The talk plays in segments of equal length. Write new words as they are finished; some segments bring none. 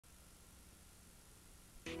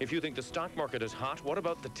If you think the stock market is hot, what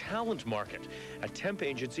about the talent market? A temp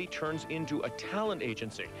agency turns into a talent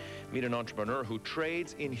agency. Meet an entrepreneur who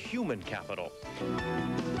trades in human capital.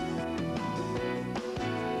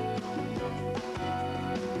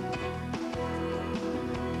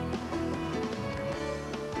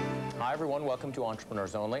 Hi everyone, welcome to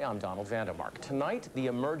Entrepreneurs Only. I'm Donald Vandermark. Tonight, the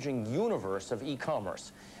emerging universe of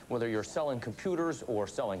e-commerce. Whether you're selling computers or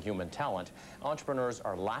selling human talent, entrepreneurs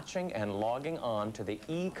are latching and logging on to the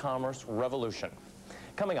e-commerce revolution.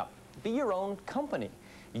 Coming up, be your own company.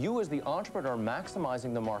 You as the entrepreneur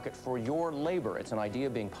maximizing the market for your labor. It's an idea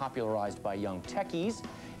being popularized by young techies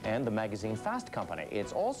and the magazine Fast Company.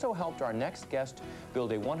 It's also helped our next guest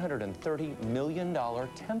build a $130 million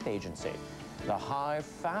temp agency. The high,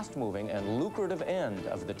 fast-moving, and lucrative end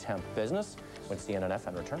of the temp business when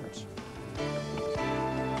CNN returns.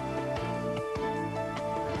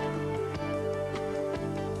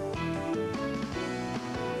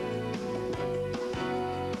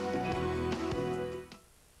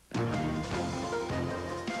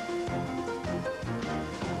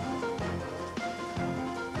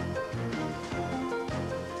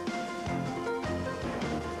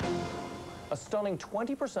 A stunning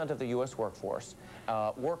 20% of the U.S. workforce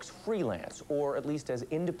works freelance, or at least as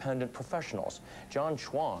independent professionals.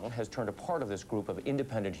 Chuang has turned a part of this group of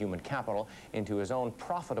independent human capital into his own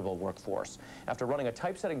profitable workforce. After running a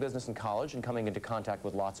typesetting business in college and coming into contact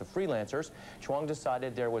with lots of freelancers, Chuang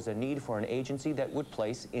decided there was a need for an agency that would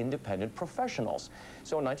place independent professionals.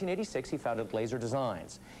 So in 1986, he founded Laser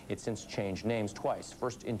Designs. It's since changed names twice,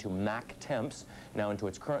 first into Mac Temps, now into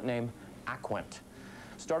its current name, Aquent.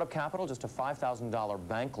 Startup capital, just a $5,000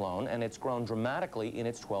 bank loan, and it's grown dramatically in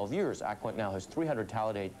its 12 years. Aquent now has 300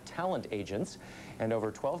 talent agents and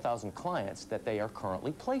over 12,000 clients that they are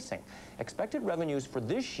currently placing. Expected revenues for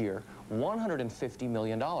this year, $150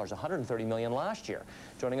 million, $130 million last year.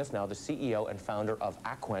 Joining us now, the CEO and founder of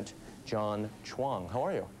Aquent, Chuang. How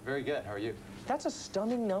are you? Very good. How are you? That's a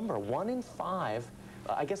stunning number. 1 in 5.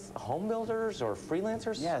 I guess home builders or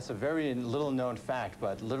freelancers? Yeah, it's a very little known fact,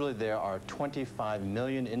 but literally there are 25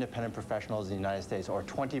 million independent professionals in the United States, or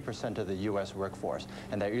 20% of the U.S. workforce.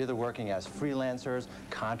 And they're either working as freelancers,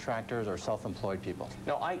 contractors, or self-employed people.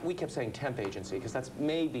 Now, we kept saying temp agency because that's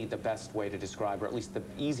maybe the best way to describe, or at least the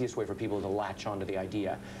easiest way for people to latch onto the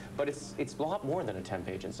idea. But it's a lot more than a temp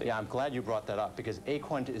agency. Yeah, I'm glad you brought that up, because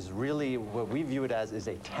Aquent is really, what we view it as, is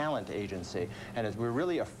a talent agency. And we're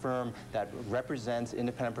really a firm that represents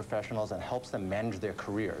independent professionals and helps them manage their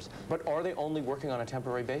careers. But are they only working on a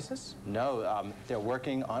temporary basis? No, they're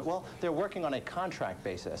working on, well, they're working on a contract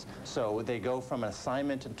basis. So they go from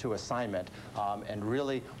assignment to assignment and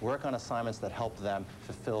really work on assignments that help them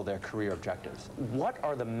fulfill their career objectives. What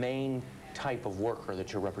are the main type of worker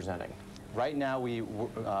that you're representing? Right now we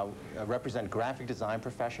represent graphic design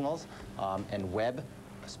professionals and web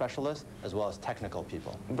specialists, as well as technical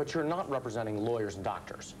people. But you're not representing lawyers and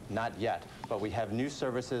doctors? Not yet, but we have new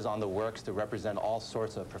services on the works to represent all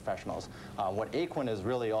sorts of professionals. What Aquent is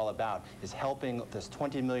really all about is helping this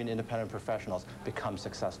 20 million independent professionals become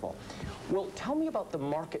successful. Well, tell me about the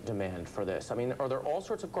market demand for this. I mean, are there all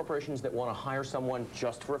sorts of corporations that want to hire someone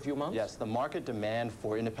just for a few months? Yes, the market demand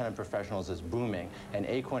for independent professionals is booming, and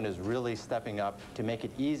Aquent is really stepping up to make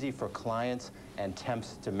it easy for clients and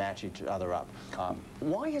temps to match each other up.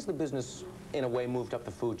 Why has the business, in a way, moved up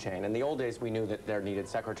the food chain? In the old days, we knew that there needed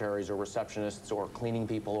secretaries or receptionists or cleaning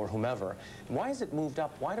people or whomever. Why has it moved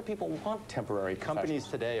up? Why do people want temporary Companies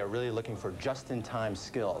today are really looking for just-in-time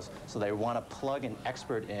skills, so they want to plug an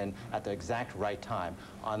expert in at the exact right time.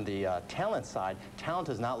 On the talent side, talent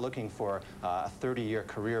is not looking for a 30-year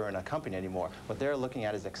career in a company anymore. What they're looking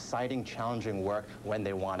at is exciting, challenging work when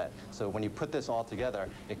they want it. So when you put this all together,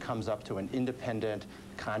 it comes up to an independent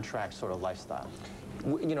contract sort of lifestyle.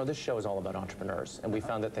 You know, this show is all about entrepreneurs, and we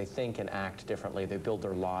found that they think and act differently. They build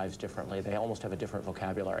their lives differently. They almost have a different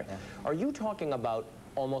vocabulary. Yeah. Are you talking about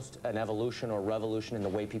almost an evolution or revolution in the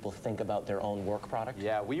way people think about their own work product?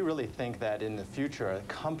 Yeah, we really think that in the future,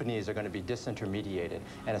 companies are going to be disintermediated,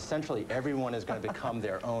 and essentially everyone is going to become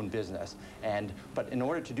their own business. But in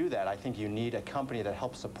order to do that, I think you need a company that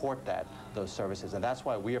helps support those services, and that's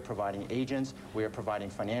why we are providing agents, we are providing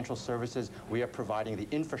financial services, we are providing the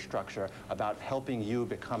infrastructure about helping you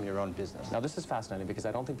become your own business. Now, this is fascinating because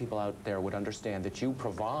I don't think people out there would understand that you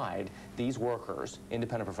provide these workers,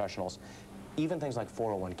 independent professionals, even things like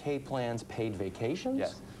 401k plans, paid vacations?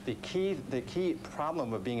 Yes. The key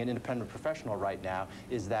problem of being an independent professional right now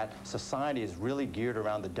is that society is really geared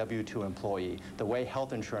around the W-2 employee. The way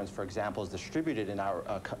health insurance, for example, is distributed in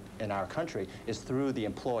our country is through the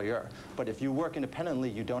employer. But if you work independently,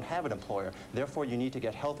 you don't have an employer. Therefore, you need to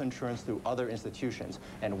get health insurance through other institutions.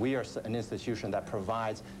 And we are an institution that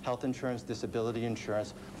provides health insurance, disability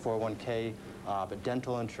insurance, 401k,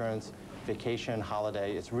 dental insurance, vacation,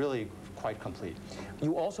 holiday. It's really quite complete.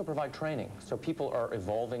 You also provide training, so people are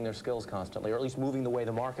evolving their skills constantly, or at least moving the way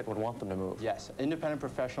the market would want them to move. Yes, independent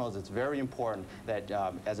professionals, it's very important that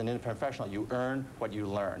as an independent professional, you earn what you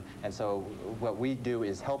learn. And so what we do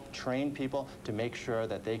is help train people to make sure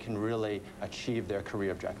that they can really achieve their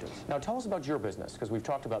career objectives. Now tell us about your business, because we've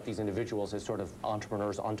talked about these individuals as sort of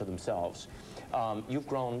entrepreneurs unto themselves. You've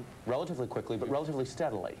grown relatively quickly, but relatively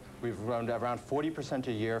steadily. We've grown around 40%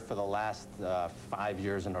 a year for the last 5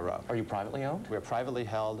 years in a row. Are you privately owned? We're privately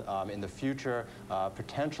held. In the future,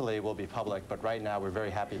 potentially we'll be public, but right now we're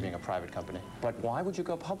very happy being a private company. But why would you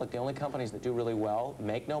go public? The only companies that do really well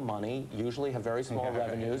make no money, usually have very small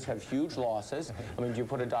revenues, have huge losses. I mean, do you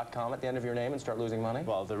put a .com at the end of your name and start losing money?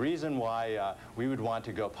 Well, the reason why we would want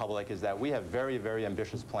to go public is that we have very, very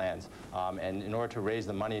ambitious plans. And in order to raise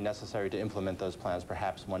the money necessary to implement those plans,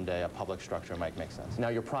 perhaps one day a public structure might make sense. Now,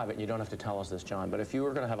 you're private, and you don't have to tell us this, John, but if you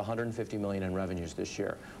were going to have $150 million in revenues this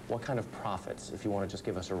year, what kind of profits? If you want to just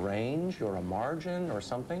give us a range or a margin or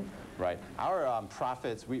something? Right. Our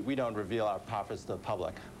profits, we don't reveal our profits to the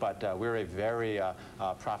public, but we're a very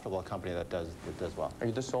profitable company that does well. Are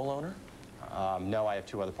you the sole owner? No, I have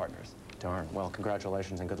 2 other partners. Darn. Well,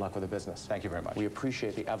 congratulations and good luck with the business. Thank you very much. We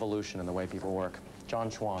appreciate the evolution in the way people work.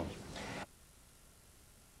 John Chuang.